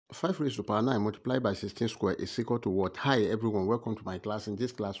5 raised to the power 9 multiplied by 16 squared is equal to what? Hi everyone, welcome to my class. In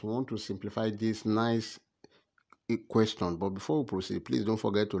this class, we want to simplify this nice question. But before we proceed, please don't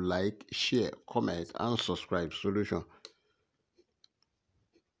forget to like, share, comment, and subscribe. Solution.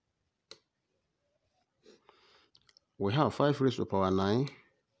 We have 5 raised to the power 9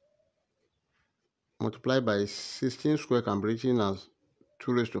 multiplied by 16 squared can be written as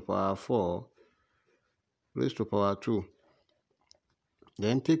 2 raised to the power 4 raised to the power 2.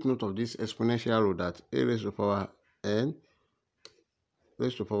 Then take note of this exponential rule that a raised to the power n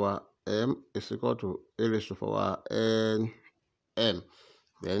raised to the power m is equal to a raised to the power n m.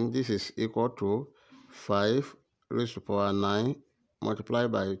 Then this is equal to 5 raised to the power 9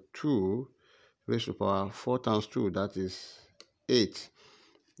 multiplied by 2 raised to the power 4 times 2, that is 8.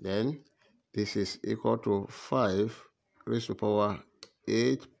 Then this is equal to 5 raised to the power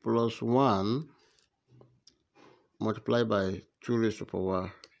 8 plus 1 multiplied by 2 raised to the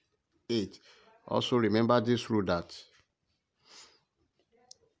power 8. Also remember this rule that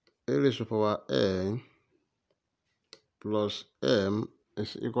a raised to the power n plus m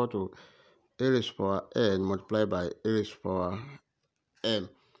is equal to a raised to the power n multiplied by a raised to the power m.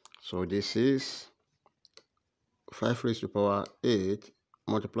 So this is 5 raised to the power 8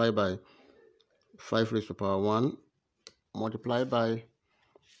 multiplied by 5 raised to the power 1 multiplied by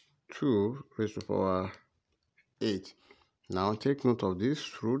 2 raised to the power 8. Now take note of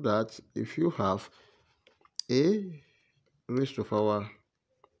this rule that if you have a raised to the power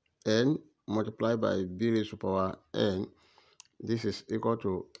n multiplied by b raised to the power n, this is equal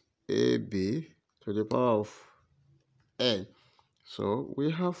to ab to the power of n. So we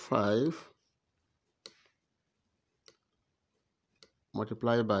have 5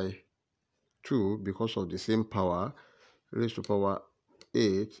 multiplied by 2 because of the same power raised to the power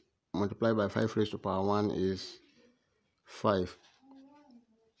 8 multiplied by 5 raised to the power 1 is 5.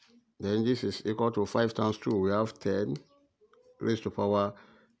 Then this is equal to 5 times 2. We have 10 raised to the power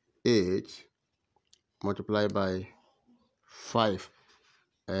 8 multiplied by 5.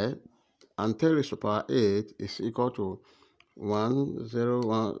 And 10 raised to the power 8 is equal to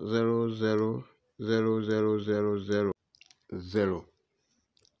 101000000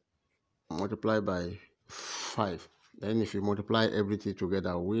 multiplied by 5. Then if you multiply everything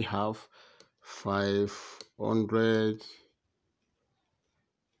together, we have 500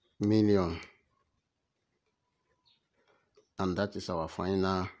 million. And that is our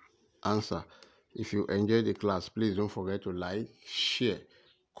final answer. If you enjoyed the class, please don't forget to like, share,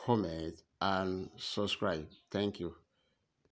 comment, and subscribe. Thank you.